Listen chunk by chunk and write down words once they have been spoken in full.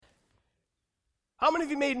How many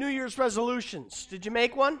of you made New Year's resolutions? Did you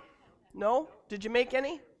make one? No? Did you make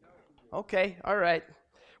any? Okay, all right.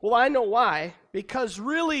 Well, I know why. Because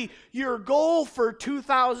really, your goal for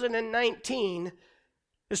 2019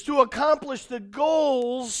 is to accomplish the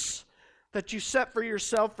goals that you set for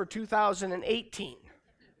yourself for 2018.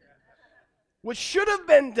 Which should have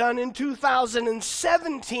been done in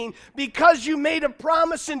 2017 because you made a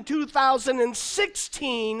promise in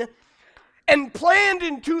 2016 and planned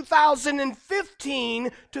in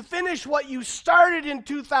 2015 to finish what you started in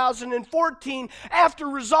 2014 after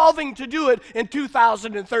resolving to do it in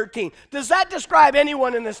 2013. Does that describe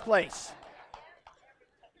anyone in this place?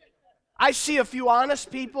 I see a few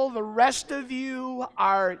honest people. The rest of you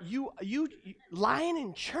are you lying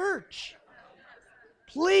in church.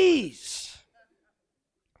 Please.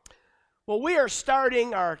 Well, we are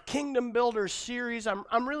starting our Kingdom Builders series.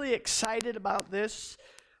 I'm really excited about this.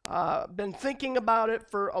 Been thinking about it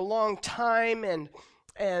for a long time, and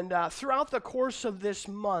throughout the course of this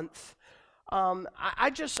month, I'm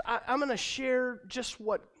going to share just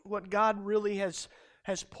what God really has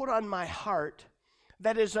put on my heart.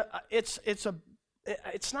 That is,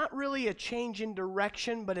 it's not really a change in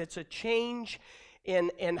direction, but it's a change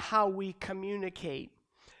in how we communicate.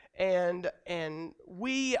 And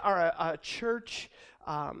we are a church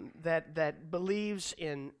that believes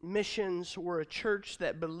in missions. We're a church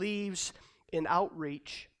that believes in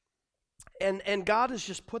outreach. And God has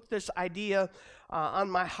just put this idea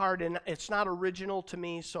on my heart, and it's not original to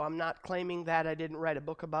me, so I'm not claiming that. I didn't write a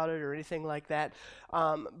book about it or anything like that.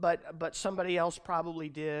 But somebody else probably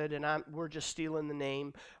did, and we're just stealing the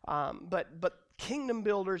name. But Kingdom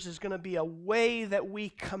Builders is going to be a way that we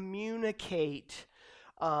communicate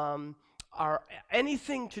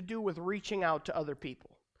anything to do with reaching out to other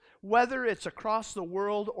people. Whether it's across the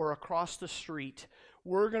world or across the street,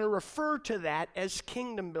 we're going to refer to that as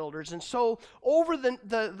Kingdom Builders. And so over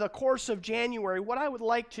the course of January, what I would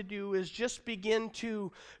like to do is just begin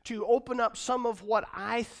to open up some of what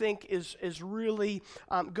I think is really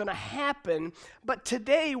going to happen. But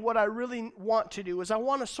today what I really want to do is I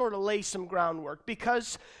want to sort of lay some groundwork,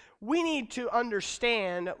 because we need to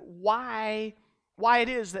understand why it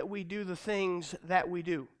is that we do the things that we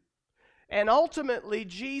do. And ultimately,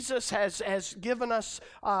 Jesus has given us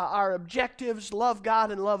our objectives: love God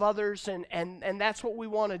and love others, and that's what we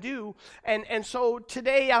want to do. And so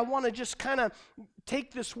today I want to just kind of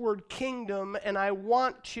take this word kingdom, and I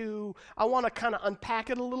want to kind of unpack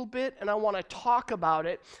it a little bit, and I want to talk about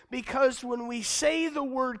it, because when we say the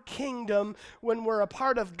word kingdom, when we're a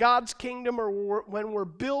part of God's kingdom, or when we're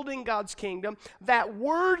building God's kingdom, that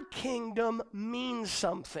word kingdom means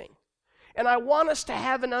something. And I want us to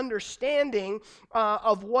have an understanding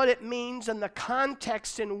of what it means and the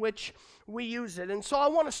context in which we use it. And so I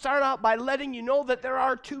want to start out by letting you know that there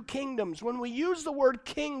are two kingdoms. When we use the word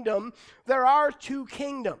kingdom, there are two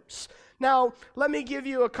kingdoms. Now, let me give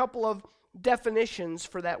you a couple of definitions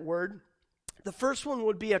for that word. The first one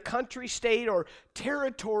would be a country, state, or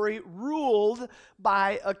territory ruled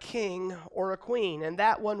by a king or a queen. And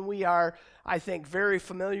that one we are, I think, very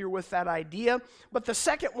familiar with that idea. But the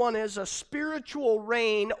second one is a spiritual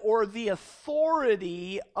reign, or the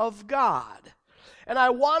authority of God. And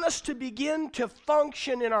I want us to begin to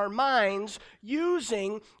function in our minds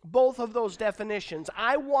using both of those definitions.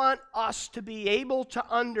 I want us to be able to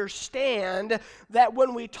understand that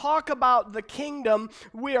when we talk about the kingdom,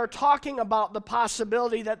 we are talking about the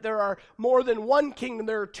possibility that there are more than one kingdom.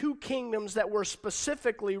 There are two kingdoms that we're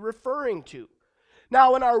specifically referring to.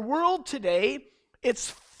 Now, in our world today, it's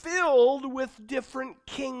filled with different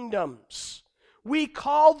kingdoms. We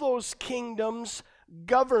call those kingdoms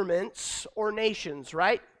governments or nations,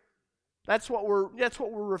 right? That's what we're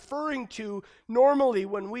referring to normally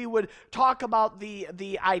when we would talk about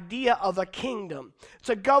the idea of a kingdom. It's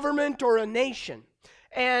a government or a nation.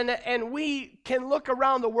 And we can look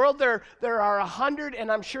around the world. There are 100, and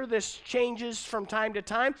I'm sure this changes from time to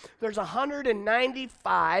time. There's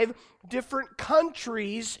 195 different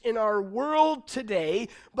countries in our world today.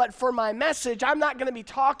 But for my message, I'm not going to be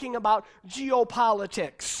talking about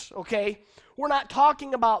geopolitics, okay? We're not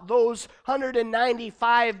talking about those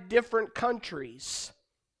 195 different countries.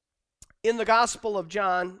 In the Gospel of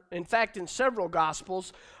John, in fact, in several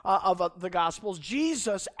Gospels the Gospels,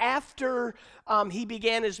 Jesus, after he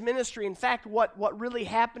began his ministry, in fact, what really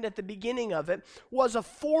happened at the beginning of it was a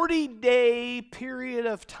 40-day period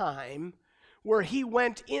of time where he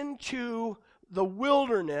went into the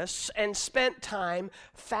wilderness and spent time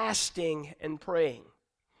fasting and praying.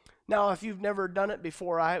 Now, if you've never done it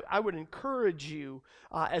before, I would encourage you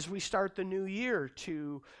as we start the new year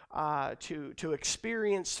to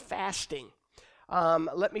experience fasting.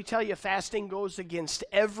 Let me tell you, fasting goes against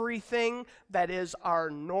everything that is our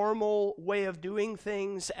normal way of doing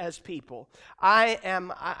things as people. I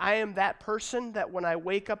am that person that when I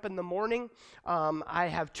wake up in the morning, I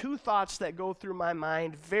have two thoughts that go through my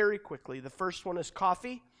mind very quickly. The first one is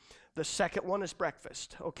coffee. The second one is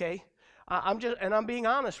breakfast, okay? I'm being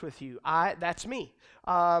honest with you. That's me.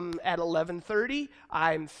 At 11:30,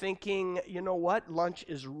 I'm thinking, you know what? Lunch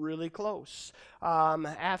is really close.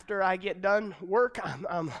 After I get done work,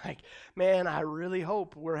 I'm like, man, I really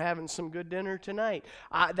hope we're having some good dinner tonight.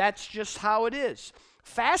 That's just how it is.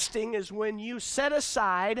 Fasting is when you set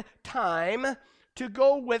aside time to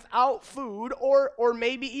go without food or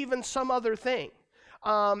maybe even some other thing.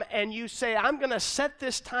 And you say, I'm going to set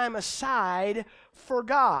this time aside for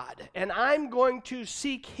God, and I'm going to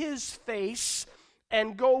seek His face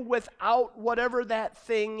and go without whatever that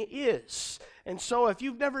thing is. And so if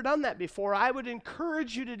you've never done that before, I would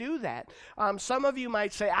encourage you to do that. Some of you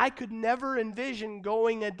might say, I could never envision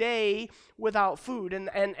going a day without food,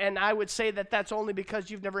 and I would say that that's only because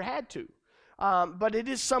you've never had to. But it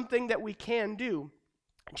is something that we can do.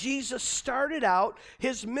 Jesus started out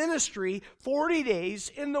his ministry 40 days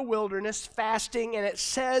in the wilderness fasting, and it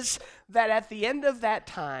says that at the end of that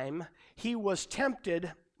time, he was tempted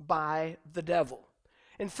by the devil.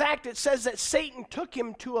 In fact, it says that Satan took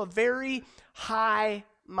him to a very high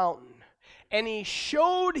mountain, and he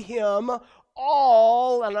showed him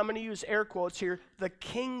all, and I'm going to use air quotes here, the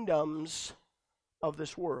kingdoms of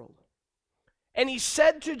this world. And he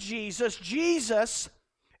said to Jesus, Jesus,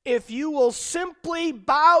 if you will simply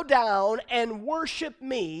bow down and worship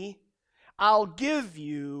me, I'll give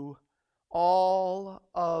you all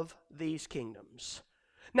of these kingdoms.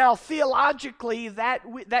 Now, theologically, that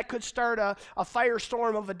could start a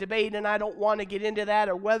firestorm of a debate, and I don't want to get into that,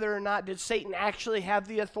 or whether or not did Satan actually have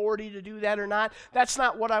the authority to do that or not. That's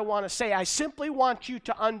not what I want to say. I simply want you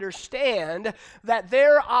to understand that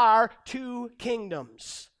there are two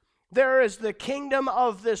kingdoms. There is the kingdom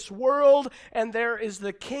of this world, and there is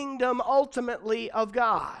the kingdom ultimately of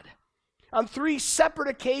God. On 3 separate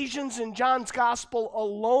occasions in John's gospel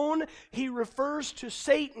alone, he refers to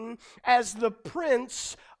Satan as the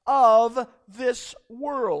prince of this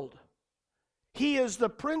world. He is the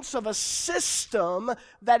prince of a system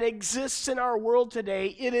that exists in our world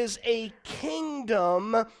today. It is a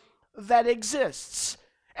kingdom that exists.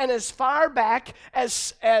 And as far back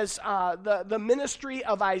as the ministry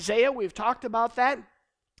of Isaiah, we've talked about that,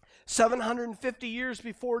 750 years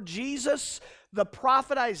before Jesus, the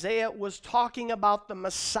prophet Isaiah was talking about the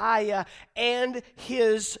Messiah and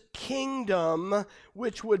his kingdom,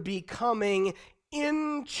 which would be coming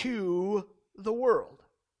into the world.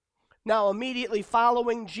 Now, immediately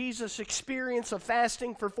following Jesus' experience of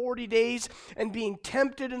fasting for 40 days and being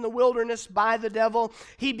tempted in the wilderness by the devil,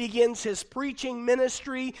 he begins his preaching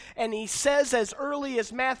ministry, and he says as early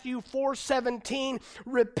as Matthew 4:17,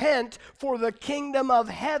 repent, for the kingdom of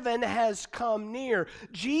heaven has come near.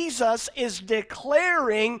 Jesus is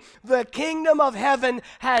declaring the kingdom of heaven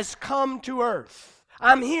has come to earth.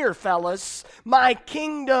 I'm here, fellas. My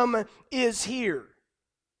kingdom is here.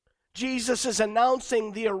 Jesus is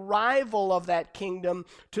announcing the arrival of that kingdom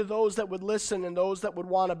to those that would listen and those that would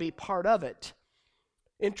want to be part of it.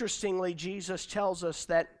 Interestingly, Jesus tells us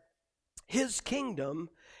that his kingdom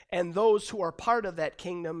and those who are part of that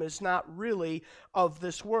kingdom is not really of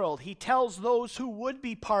this world. He tells those who would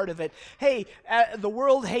be part of it, hey, the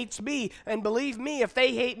world hates me, and believe me, if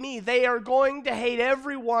they hate me, they are going to hate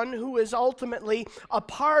everyone who is ultimately a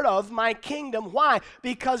part of my kingdom. Why?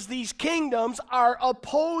 Because these kingdoms are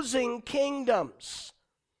opposing kingdoms.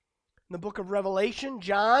 In the book of Revelation,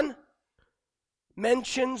 John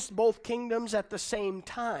mentions both kingdoms at the same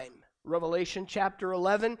time. Revelation chapter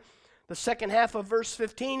 11, the second half of verse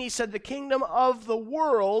 15, he said, the kingdom of the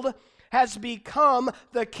world has become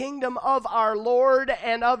the kingdom of our Lord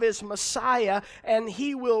and of his Messiah, and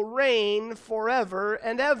he will reign forever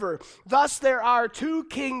and ever. Thus there are two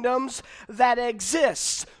kingdoms that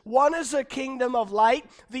exist. One is a kingdom of light,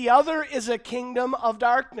 the other is a kingdom of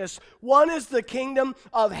darkness. One is the kingdom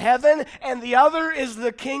of heaven, and the other is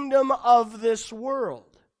the kingdom of this world.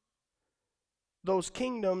 Those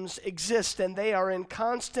kingdoms exist, and they are in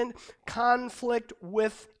constant conflict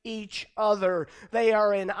with each other. They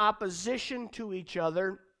are in opposition to each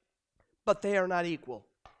other, but they are not equal.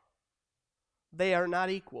 They are not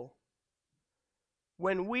equal.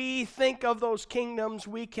 When we think of those kingdoms,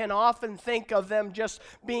 we can often think of them just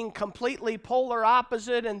being completely polar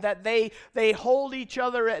opposite and that they hold each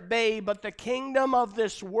other at bay, but the kingdom of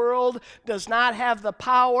this world does not have the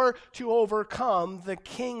power to overcome the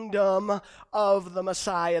kingdom of the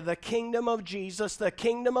Messiah, the kingdom of Jesus, the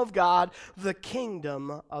kingdom of God, the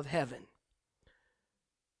kingdom of heaven.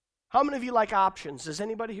 How many of you like options? Does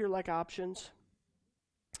anybody here like options?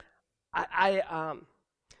 I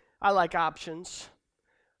like options.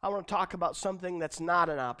 I want to talk about something that's not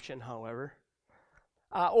an option, however.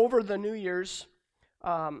 Over the New Year's,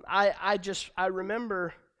 I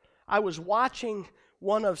remember I was watching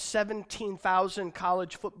one of 17,000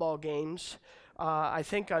 college football games, I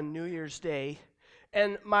think on New Year's Day,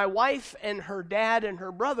 and my wife and her dad and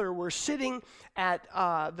her brother were sitting at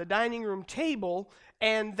the dining room table,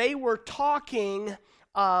 and they were talking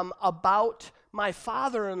about my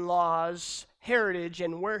father-in-law's heritage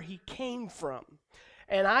and where he came from.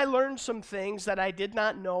 And I learned some things that I did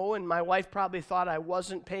not know, and my wife probably thought I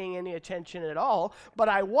wasn't paying any attention at all, but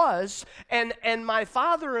I was. And my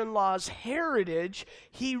father-in-law's heritage,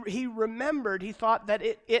 he remembered, he thought that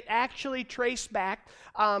it actually traced back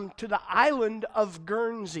to the island of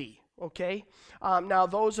Guernsey. Okay? Now,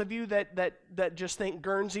 those of you that just think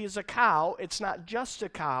Guernsey is a cow, it's not just a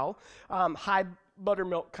cow. High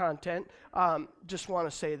buttermilk content. Just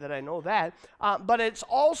want to say that I know that. But it's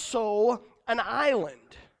also an island.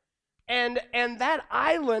 And that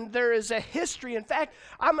island, there is a history. In fact,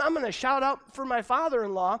 I'm going to shout out for my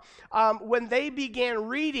father-in-law. When they began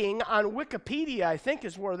reading on Wikipedia, I think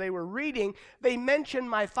is where they were reading, they mentioned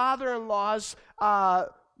my father-in-law's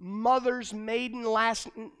mother's maiden last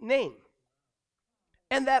name.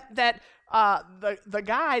 And that the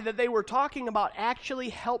guy that they were talking about actually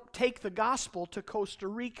helped take the gospel to Costa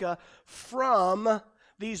Rica from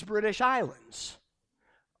these British islands.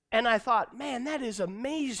 And I thought, man, that is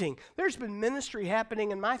amazing. There's been ministry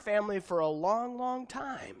happening in my family for a long, long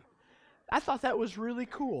time. I thought that was really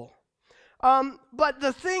cool. But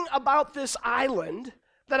the thing about this island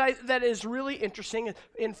that is really interesting,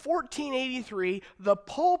 in 1483, the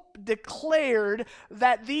Pope declared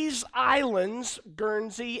that these islands,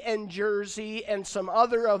 Guernsey and Jersey and some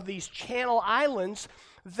other of these Channel Islands,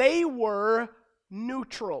 they were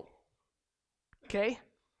neutral. Okay?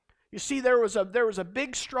 You see, there was a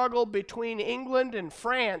big struggle between England and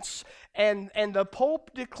France, and the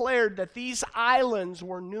Pope declared that these islands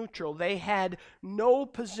were neutral. They had no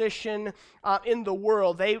position in the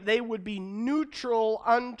world. They would be neutral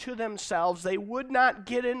unto themselves. They would not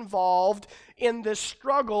get involved in this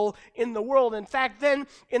struggle in the world. In fact, then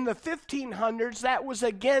in the 1500s, that was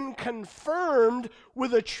again confirmed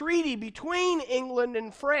with a treaty between England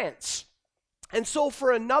and France. And so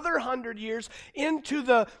for another 100 years, into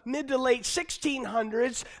the mid to late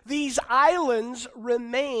 1600s, these islands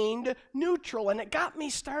remained neutral. And it got me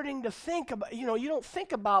starting to think about, you don't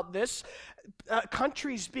think about this,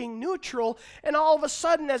 countries being neutral. And all of a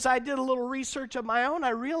sudden, as I did a little research of my own,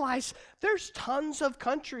 I realized there's tons of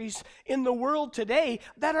countries in the world today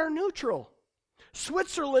that are neutral.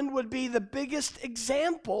 Switzerland would be the biggest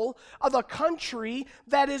example of a country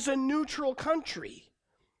that is a neutral country.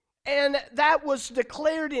 And that was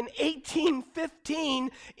declared in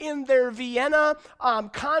 1815 in their Vienna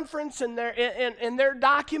conference. In their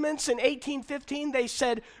documents in 1815, they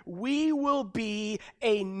said, we will be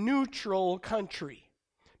a neutral country.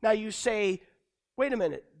 Now you say, wait a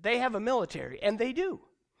minute, they have a military, and they do.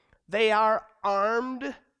 They are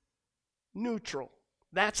armed neutral.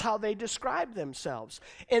 That's how they describe themselves.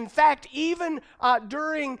 In fact, even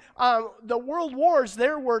during the World Wars,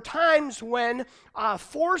 there were times when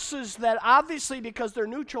forces that obviously, because they're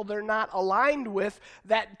neutral, they're not aligned with,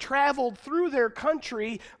 that traveled through their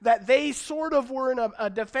country, that they sort of were in a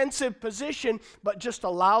defensive position, but just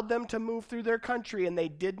allowed them to move through their country, and they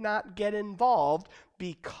did not get involved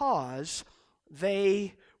because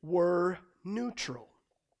they were neutral.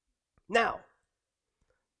 Now,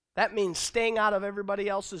 that means staying out of everybody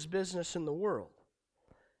else's business in the world.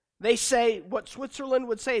 They say, what Switzerland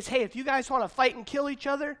would say is, hey, if you guys want to fight and kill each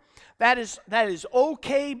other, that is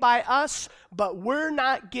okay by us, but we're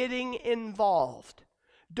not getting involved.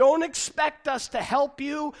 Don't expect us to help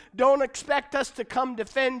you. Don't expect us to come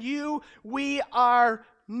defend you. We are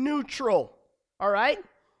neutral, all right?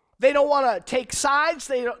 They don't want to take sides.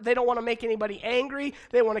 They don't want to make anybody angry.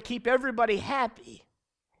 They want to keep everybody happy.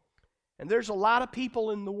 And there's a lot of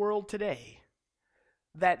people in the world today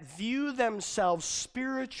that view themselves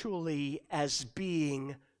spiritually as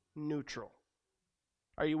being neutral.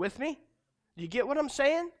 Are you with me? Do you get what I'm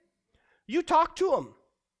saying? You talk to them.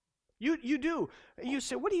 You do. You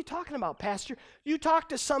say, what are you talking about, Pastor? You talk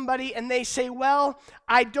to somebody and they say, well,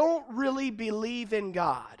 I don't really believe in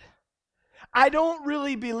God. I don't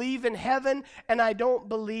really believe in heaven, and I don't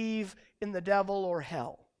believe in the devil or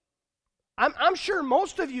hell. I'm sure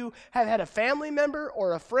most of you have had a family member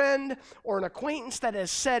or a friend or an acquaintance that has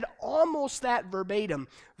said almost that verbatim.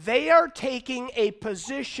 They are taking a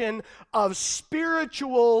position of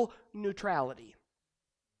spiritual neutrality.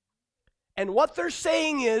 And what they're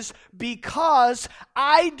saying is, because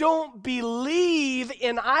I don't believe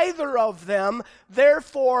in either of them,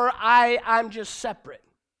 therefore I'm just separate.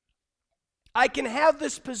 I can have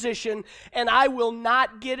this position and I will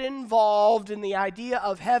not get involved in the idea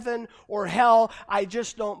of heaven or hell. I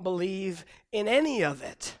just don't believe in any of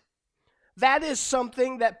it. That is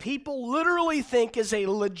something that people literally think is a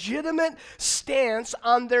legitimate stance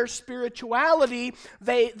on their spirituality.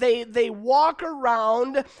 They walk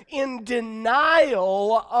around in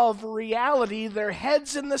denial of reality, their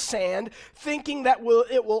heads in the sand, thinking that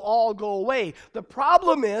it will all go away. The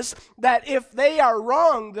problem is that if they are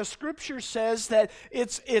wrong, the scripture says that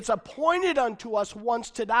it's appointed unto us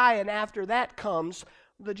once to die, and after that comes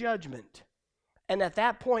the judgment. And at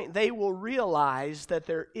that point, they will realize that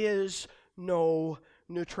there is no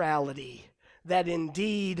neutrality, that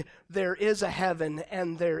indeed there is a heaven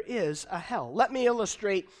and there is a hell. Let me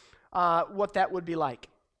illustrate what that would be like.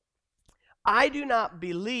 I do not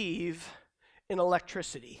believe in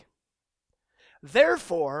electricity.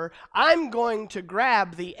 Therefore, I'm going to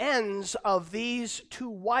grab the ends of these two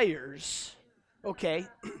wires, okay,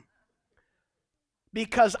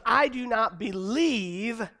 because I do not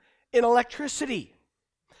believe in electricity.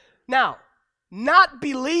 Now, not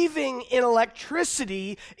believing in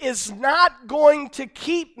electricity is not going to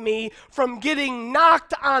keep me from getting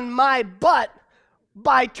knocked on my butt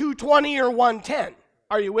by 220 or 110.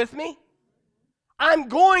 Are you with me? I'm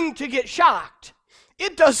going to get shocked.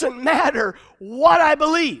 It doesn't matter what I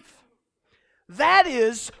believe. That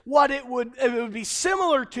is what it would be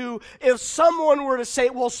similar to if someone were to say,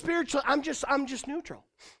 well, spiritually, I'm just neutral.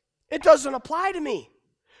 It doesn't apply to me.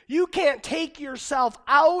 You can't take yourself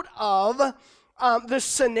out of this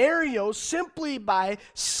scenario simply by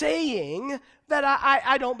saying that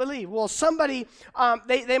I don't believe. Well, somebody,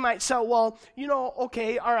 they might say, well,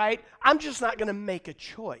 okay, all right, I'm just not going to make a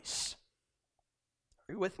choice.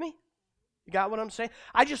 Are you with me? You got what I'm saying?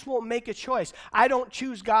 I just won't make a choice. I don't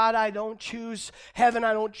choose God. I don't choose heaven.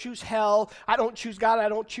 I don't choose hell. I don't choose God. I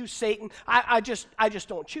don't choose Satan. I just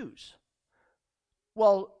don't choose.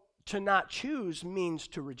 Well, to not choose means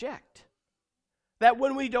to reject. That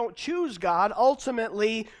when we don't choose God,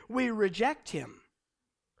 ultimately we reject Him.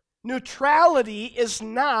 Neutrality is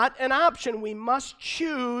not an option. We must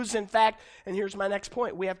choose. In fact, and here's my next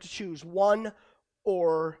point, we have to choose one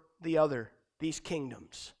or the other, these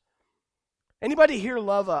kingdoms. Anybody here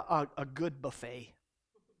love a good buffet?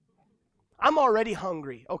 I'm already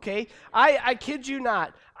hungry, okay? I kid you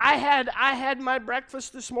not. I had my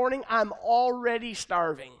breakfast this morning. I'm already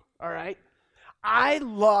starving, all right?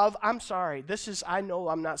 I'm sorry, I know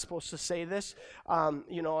I'm not supposed to say this, and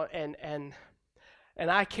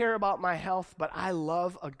I care about my health, but I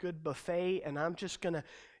love a good buffet, and I'm just going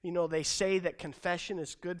to, they say that confession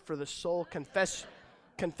is good for the soul.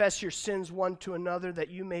 Confess your sins one to another that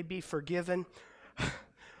you may be forgiven.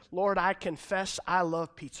 Lord, I confess I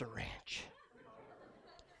love Pizza Ranch.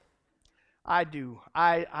 I do.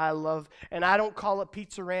 I love, and I don't call it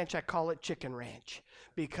Pizza Ranch, I call it Chicken Ranch.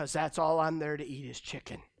 Because that's all I'm there to eat is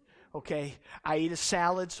chicken, okay? I eat a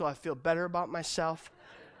salad, so I feel better about myself.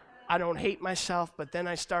 I don't hate myself, but then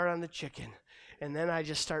I start on the chicken, and then I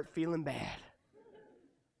just start feeling bad.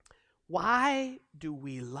 Why do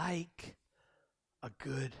we like a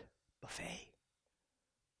good buffet?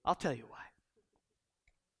 I'll tell you why.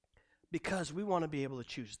 Because we want to be able to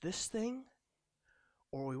choose this thing,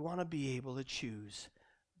 or we want to be able to choose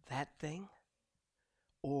that thing,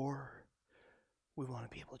 or we want to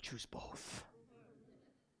be able to choose both.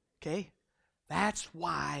 Okay? That's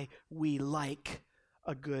why we like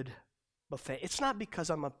a good buffet. It's not because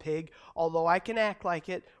I'm a pig, although I can act like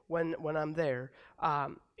it when I'm there.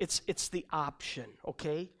 It's the option,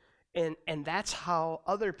 okay? And that's how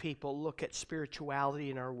other people look at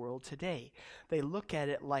spirituality in our world today. They look at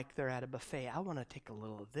it like they're at a buffet. I want to take a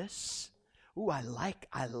little of this. Ooh, I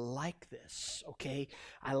like this, okay?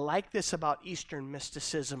 I like this about Eastern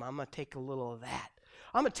mysticism. I'm going to take a little of that.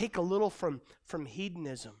 I'm going to take a little from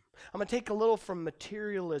hedonism. I'm going to take a little from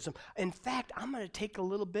materialism. In fact, I'm going to take a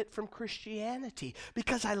little bit from Christianity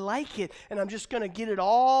because I like it, and I'm just going to get it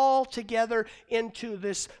all together into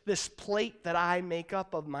this plate that I make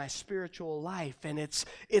up of my spiritual life, and it's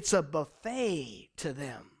a buffet to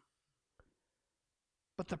them.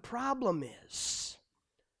 But the problem is,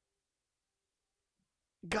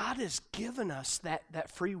 God has given us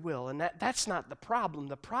that free will, and that's not the problem.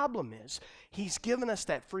 The problem is He's given us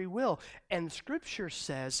that free will, and Scripture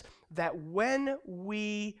says that when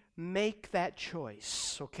we make that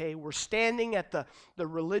choice, okay, we're standing at the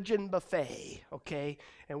religion buffet, okay,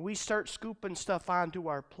 and we start scooping stuff onto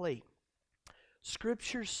our plate.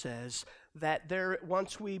 Scripture says that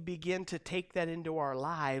once we begin to take that into our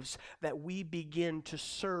lives, that we begin to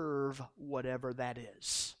serve whatever that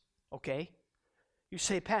is, okay? You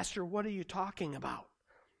say, Pastor, what are you talking about?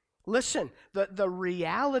 Listen, the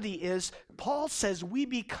reality is, Paul says we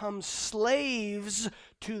become slaves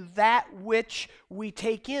to that which we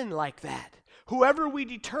take in like that. Whoever we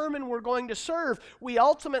determine we're going to serve, we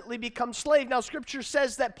ultimately become slave. Now, Scripture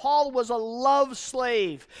says that Paul was a love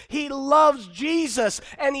slave. He loves Jesus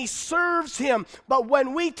and he serves him. But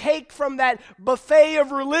when we take from that buffet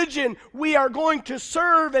of religion, we are going to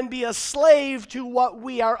serve and be a slave to what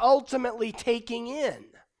we are ultimately taking in.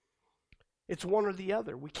 It's one or the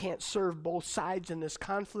other. We can't serve both sides in this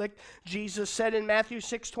conflict. Jesus said in Matthew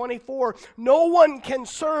 6:24, no one can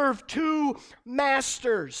serve two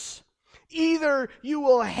masters. Either you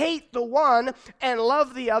will hate the one and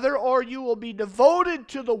love the other, or you will be devoted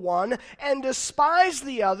to the one and despise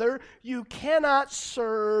the other. You cannot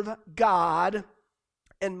serve God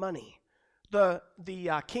and money. The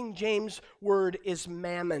King James word is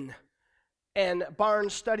mammon, and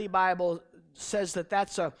Barnes Study Bible says that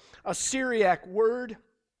that's a Syriac word.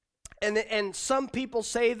 And some people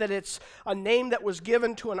say that it's a name that was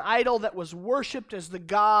given to an idol that was worshipped as the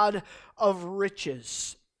god of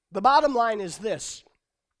riches. The bottom line is this: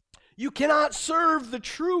 you cannot serve the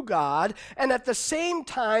true God and at the same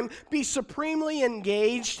time be supremely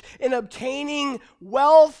engaged in obtaining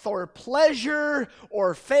wealth or pleasure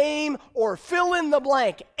or fame or fill in the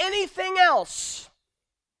blank, anything else.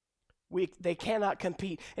 They cannot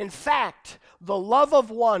compete. In fact, the love of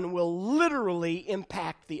one will literally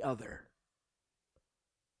impact the other.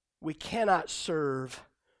 We cannot serve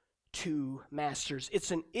two masters.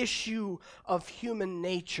 It's an issue of human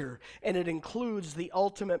nature, and it includes the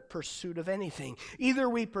ultimate pursuit of anything. Either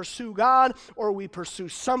we pursue God or we pursue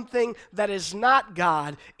something that is not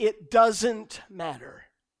God. It doesn't matter.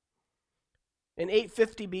 In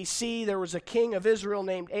 850 BC, there was a king of Israel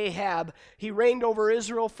named Ahab. He reigned over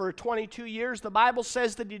Israel for 22 years. The Bible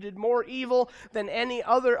says that he did more evil than any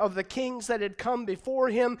other of the kings that had come before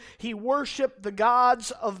him. He worshiped the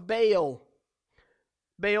gods of Baal.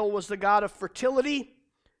 Baal was the god of fertility.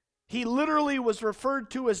 He literally was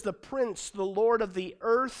referred to as the prince, the lord of the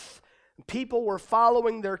earth. People were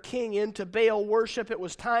following their king into Baal worship. It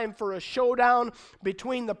was time for a showdown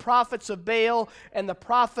between the prophets of Baal and the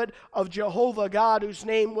prophet of Jehovah God, whose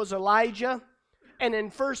name was Elijah. And in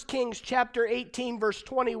 1 Kings chapter 18, verse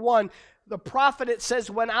 21, the prophet, it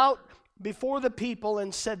says, went out before the people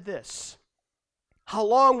and said this: how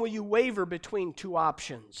long will you waver between two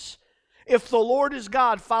options? If the Lord is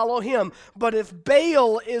God, follow him. But if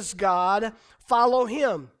Baal is God, follow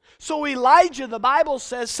him. So Elijah, the Bible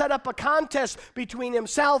says, set up a contest between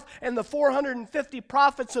himself and the 450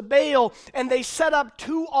 prophets of Baal, and they set up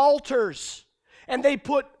two altars. And they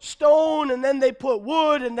put stone, and then they put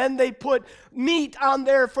wood, and then they put meat on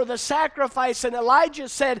there for the sacrifice. And Elijah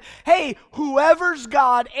said, hey, whoever's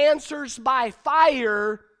God answers by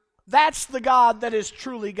fire, that's the God that is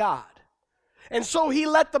truly God. And so he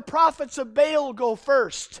let the prophets of Baal go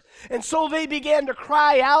first. And so they began to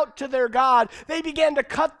cry out to their God. They began to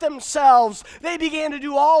cut themselves. They began to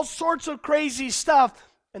do all sorts of crazy stuff.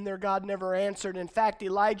 And their God never answered. In fact,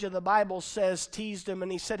 Elijah, the Bible says, teased him. And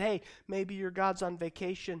he said, hey, maybe your God's on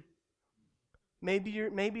vacation. Maybe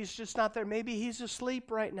he's just not there. Maybe he's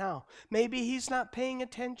asleep right now. Maybe he's not paying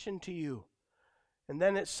attention to you. And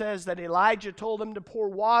then it says that Elijah told him to pour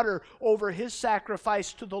water over his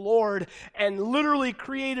sacrifice to the Lord and literally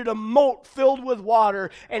created a moat filled with water.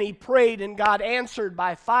 And he prayed and God answered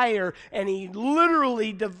by fire. And he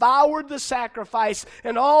literally devoured the sacrifice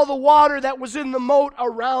and all the water that was in the moat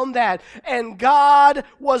around that. And God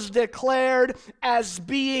was declared as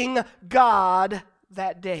being God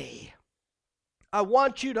that day. I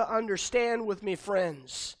want you to understand with me,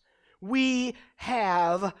 friends, we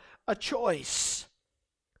have a choice.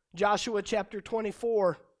 Joshua chapter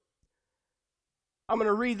 24. I'm going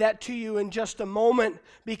to read that to you in just a moment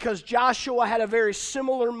because Joshua had a very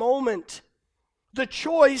similar moment. The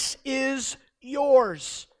choice is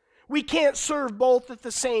yours. We can't serve both at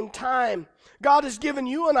the same time. God has given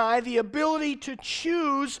you and I the ability to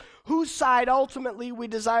choose whose side ultimately we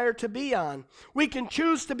desire to be on. We can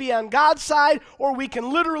choose to be on God's side, or we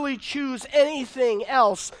can literally choose anything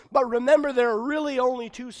else. But remember, there are really only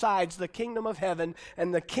two sides, the kingdom of heaven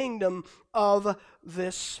and the kingdom of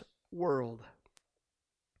this world.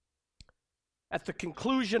 At the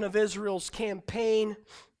conclusion of Israel's campaign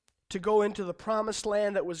to go into the promised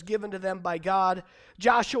land that was given to them by God,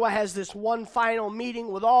 Joshua has this one final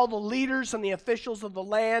meeting with all the leaders and the officials of the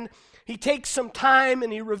land. He takes some time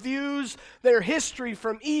and he reviews their history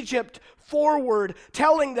from Egypt forward,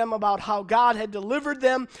 telling them about how God had delivered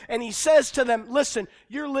them. And he says to them, listen,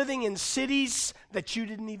 you're living in cities that you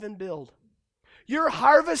didn't even build. You're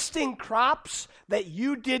harvesting crops that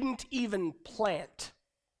you didn't even plant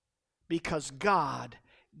because God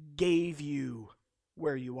gave you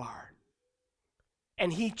where you are.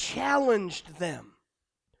 And he challenged them.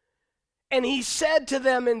 And he said to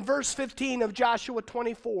them in verse 15 of Joshua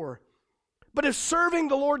 24, but if serving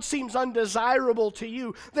the Lord seems undesirable to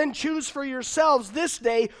you, then choose for yourselves this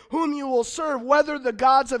day whom you will serve, whether the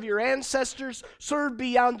gods of your ancestors served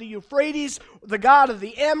beyond the Euphrates, the God of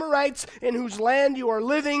the Amorites in whose land you are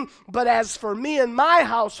living. But as for me and my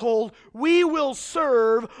household, we will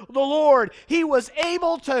serve the Lord. He was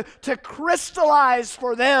able to crystallize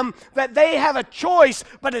for them that they have a choice,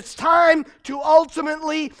 but it's time to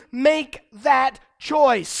ultimately make that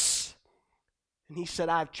choice. And he said,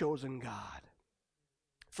 I've chosen God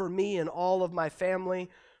for me and all of my family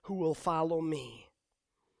who will follow me.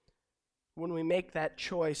 When we make that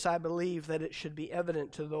choice, I believe that it should be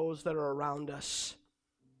evident to those that are around us.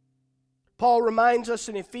 Paul reminds us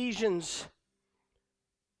in Ephesians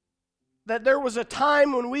that there was a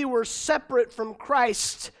time when we were separate from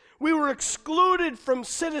Christ. We were excluded from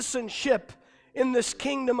citizenship in this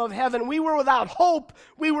kingdom of heaven. We were without hope.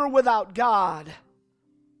 We were without God.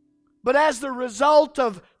 But as the result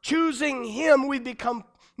of choosing Him, we become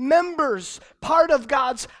members, part of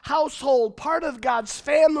God's household, part of God's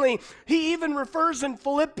family. He even refers in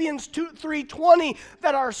Philippians 3:20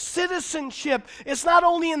 that our citizenship is not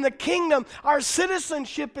only in the kingdom, our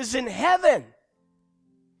citizenship is in heaven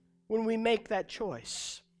when we make that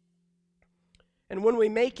choice. And when we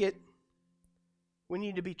make it, we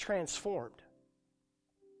need to be transformed.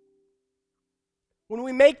 When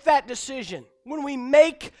we make that decision, when we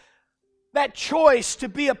make that choice to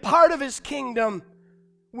be a part of His kingdom,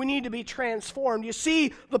 we need to be transformed. You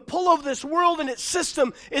see, the pull of this world and its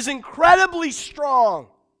system is incredibly strong.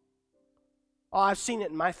 Oh, I've seen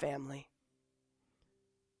it in my family.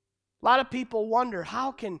 A lot of people wonder,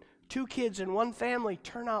 how can two kids in one family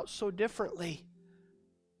turn out so differently?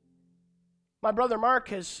 My brother Mark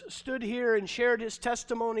has stood here and shared his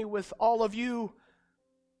testimony with all of you.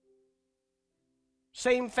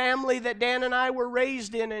 Same family that Dan and I were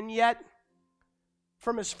raised in, and yet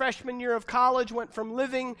from his freshman year of college, went from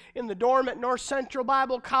living in the dorm at North Central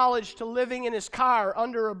Bible College to living in his car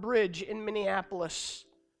under a bridge in Minneapolis.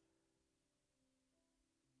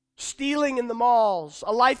 Stealing in the malls,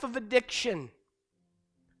 a life of addiction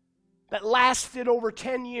that lasted over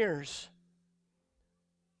 10 years.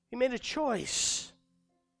 He made a choice.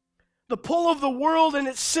 The pull of the world and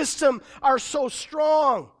its system are so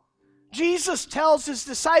strong. Jesus tells His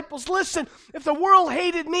disciples, listen, if the world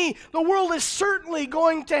hated me, the world is certainly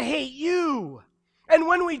going to hate you. And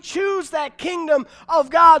when we choose that kingdom of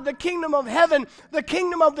God, the kingdom of heaven, the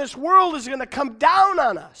kingdom of this world is going to come down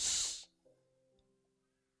on us.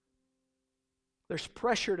 There's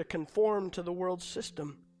pressure to conform to the world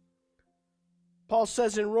system. Paul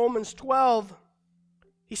says in Romans 12,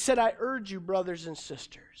 he said, I urge you, brothers and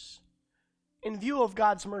sisters, in view of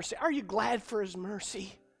God's mercy. Are you glad for His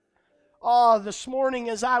mercy? Oh, this morning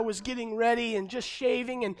as I was getting ready and just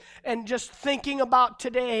shaving and just thinking about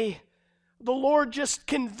today, the Lord just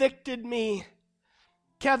convicted me.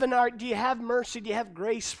 Kevin, do you have mercy? Do you have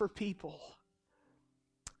grace for people?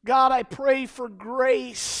 God, I pray for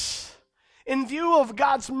grace. In view of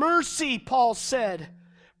God's mercy, Paul said,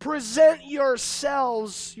 present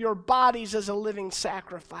yourselves, your bodies as a living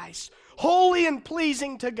sacrifice, holy and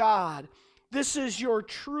pleasing to God. This is your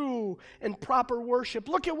true and proper worship.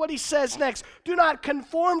 Look at what he says next. Do not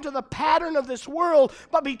conform to the pattern of this world,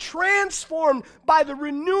 but be transformed by the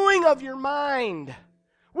renewing of your mind.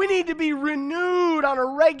 We need to be renewed on a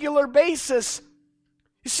regular basis.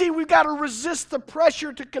 You see, we've got to resist the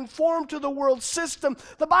pressure to conform to the world system.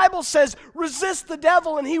 The Bible says, resist the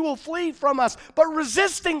devil and he will flee from us. But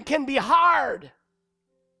resisting can be hard.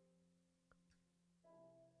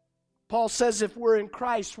 Paul says if we're in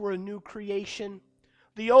Christ, we're a new creation.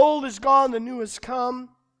 The old is gone, the new has come.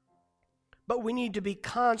 But we need to be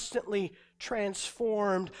constantly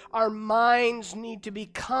transformed. Our minds need to be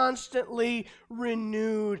constantly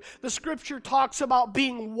renewed. The scripture talks about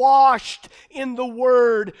being washed in the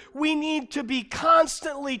Word. We need to be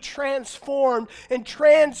constantly transformed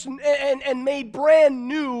and made brand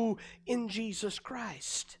new in Jesus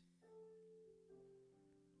Christ.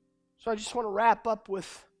 So I just want to wrap up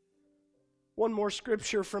with one more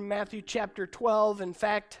scripture from Matthew chapter 12. In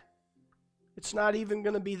fact, it's not even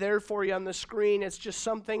going to be there for you on the screen. It's just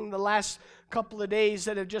something the last couple of days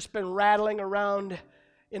that have just been rattling around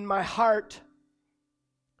in my heart,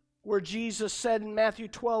 where Jesus said in Matthew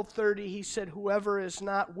 12:30, he said, "Whoever is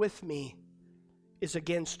not with me is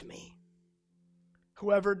against me.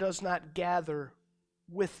 Whoever does not gather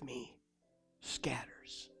with me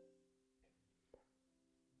scatters."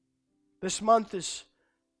 This month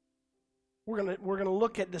we're going to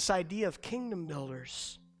look at this idea of kingdom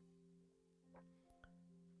builders.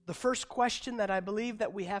 The first question that I believe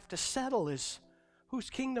that we have to settle is, whose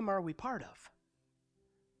kingdom are we part of?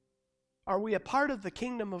 Are we a part of the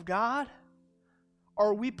kingdom of God? Or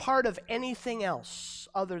are we part of anything else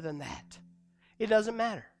other than that? It doesn't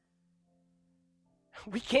matter.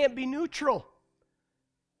 We can't be neutral.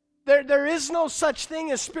 There is no such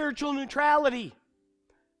thing as spiritual neutrality.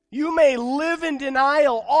 You may live in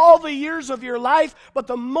denial all the years of your life, but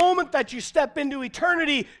the moment that you step into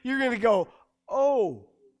eternity, you're going to go, "Oh,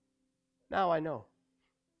 now I know."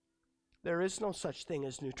 There is no such thing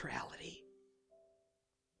as neutrality.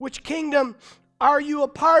 Which kingdom are you a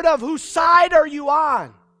part of? Whose side are you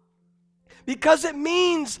on? Because it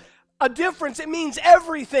means a difference. It means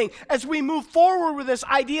everything. As we move forward with this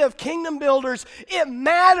idea of kingdom builders, it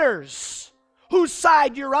matters whose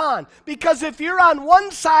side you're on. Because if you're on one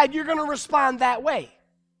side, you're going to respond that way.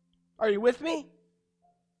 Are you with me?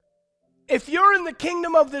 If you're in the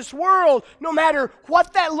kingdom of this world, no matter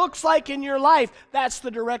what that looks like in your life, that's the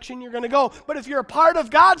direction you're going to go. But if you're a part of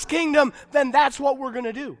God's kingdom, then that's what we're going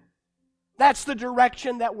to do. That's the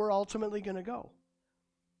direction that we're ultimately going to go.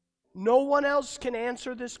 No one else can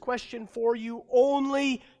answer this question for you.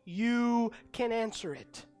 Only you can answer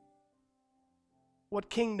it. What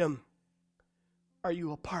kingdom are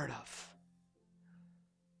you a part of?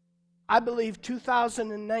 I believe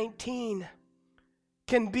 2019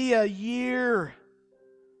 can be a year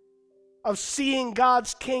of seeing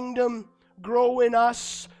God's kingdom grow in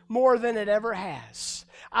us more than it ever has.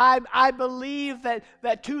 I believe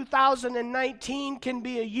that 2019 can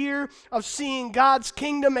be a year of seeing God's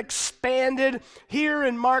kingdom expanded here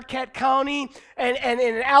in Marquette County and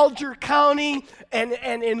in Alger County and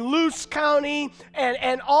in Luce County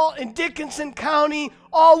and all in Dickinson County,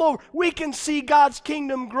 all over. We can see God's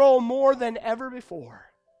kingdom grow more than ever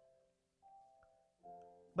before.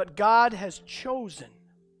 But God has chosen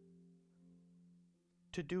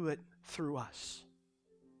to do it through us.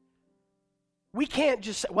 We can't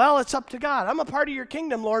just say, "Well, it's up to God. I'm a part of your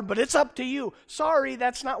kingdom, Lord, but it's up to you." Sorry,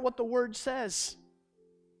 that's not what the word says.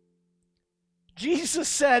 Jesus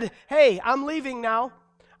said, "Hey, I'm leaving now.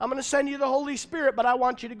 I'm going to send you the Holy Spirit, but I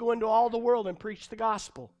want you to go into all the world and preach the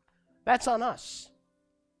gospel." That's on us.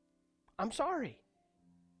 I'm sorry.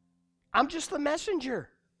 I'm just the messenger.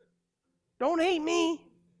 Don't hate me.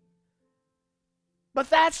 But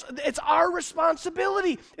it's our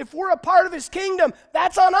responsibility. If we're a part of His kingdom,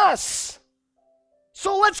 that's on us.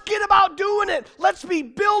 So let's get about doing it. Let's be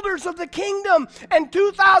builders of the kingdom. And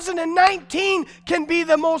 2019 can be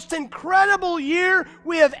the most incredible year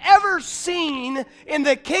we have ever seen in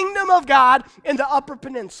the kingdom of God in the Upper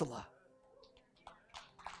Peninsula.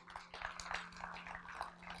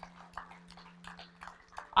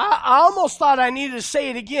 I almost thought I needed to say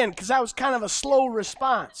it again because that was kind of a slow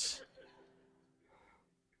response.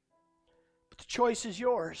 But the choice is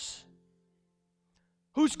yours.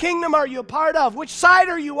 Whose kingdom are you a part of? Which side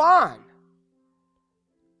are you on?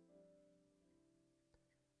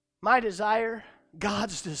 My desire,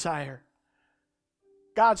 God's desire.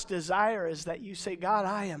 God's desire is that you say, "God,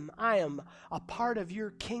 I am a part of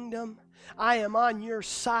your kingdom. I am on your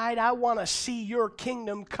side. I want to see your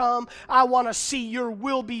kingdom come. I want to see your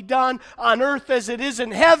will be done on earth as it is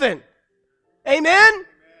in heaven." Amen?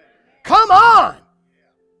 Come on.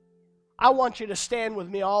 I want you to stand with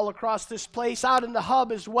me all across this place, out in the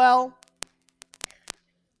hub as well.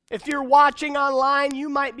 If you're watching online, you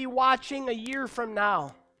might be watching a year from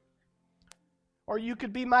now. Or you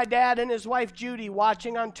could be my dad and his wife Judy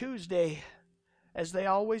watching on Tuesday, as they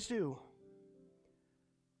always do.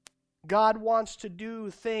 God wants to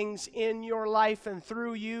do things in your life and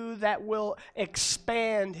through you that will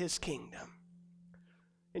expand His kingdom.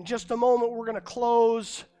 In just a moment, we're going to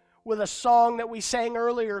close with a song that we sang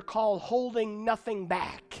earlier called "Holding Nothing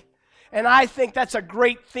Back." And I think that's a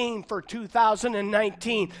great theme for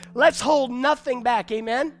 2019. Let's hold nothing back,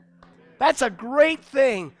 amen? That's a great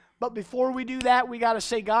thing. But before we do that, we got to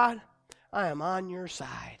say, God, I am on your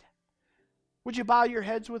side. Would you bow your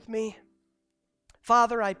heads with me?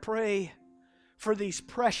 Father, I pray for these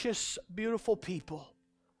precious, beautiful people,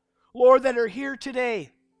 Lord, that are here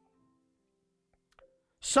today.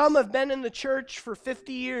 Some have been in the church for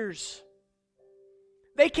 50 years.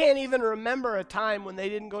 They can't even remember a time when they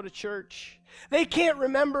didn't go to church. They can't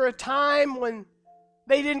remember a time when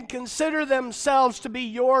they didn't consider themselves to be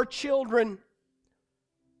your children.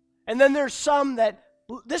 And then there's some that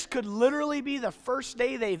this could literally be the first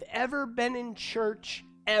day they've ever been in church,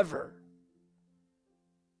 ever.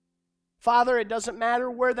 Father, it doesn't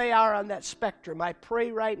matter where they are on that spectrum. I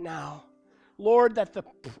pray right now, Lord, that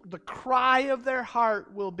the cry of their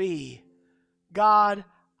heart will be, God,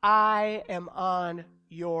 I am on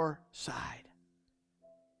your side.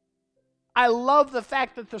 I love the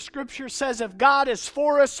fact that the Scripture says if God is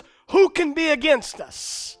for us, who can be against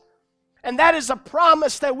us? And that is a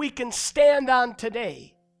promise that we can stand on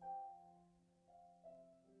today.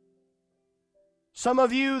 Some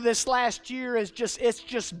of you this last year it's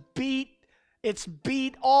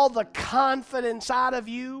beat all the confidence out of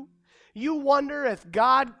you. You wonder if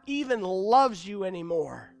God even loves you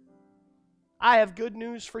anymore. I have good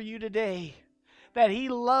news for you today, that He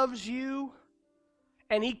loves you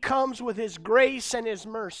and He comes with His grace and His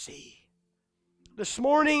mercy. This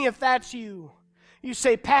morning, if that's you, you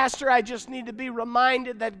say, Pastor, I just need to be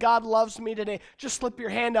reminded that God loves me today. Just slip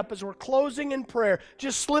your hand up as we're closing in prayer.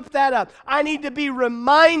 Just slip that up. I need to be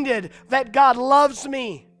reminded that God loves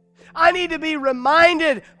me. I need to be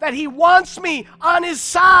reminded that He wants me on His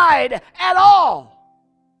side at all.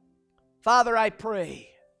 Father, I pray,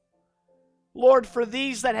 Lord, for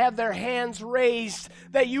these that have their hands raised,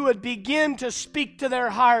 that you would begin to speak to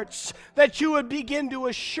their hearts, that you would begin to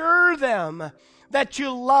assure them that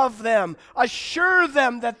you love them, assure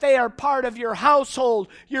them that they are part of your household,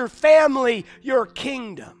 your family, your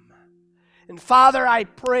kingdom. And Father, I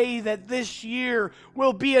pray that this year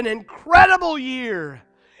will be an incredible year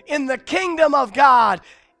in the kingdom of God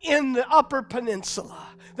in the Upper Peninsula,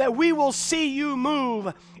 that we will see you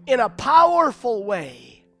move in a powerful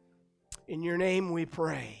way. In your name we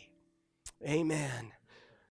pray. Amen.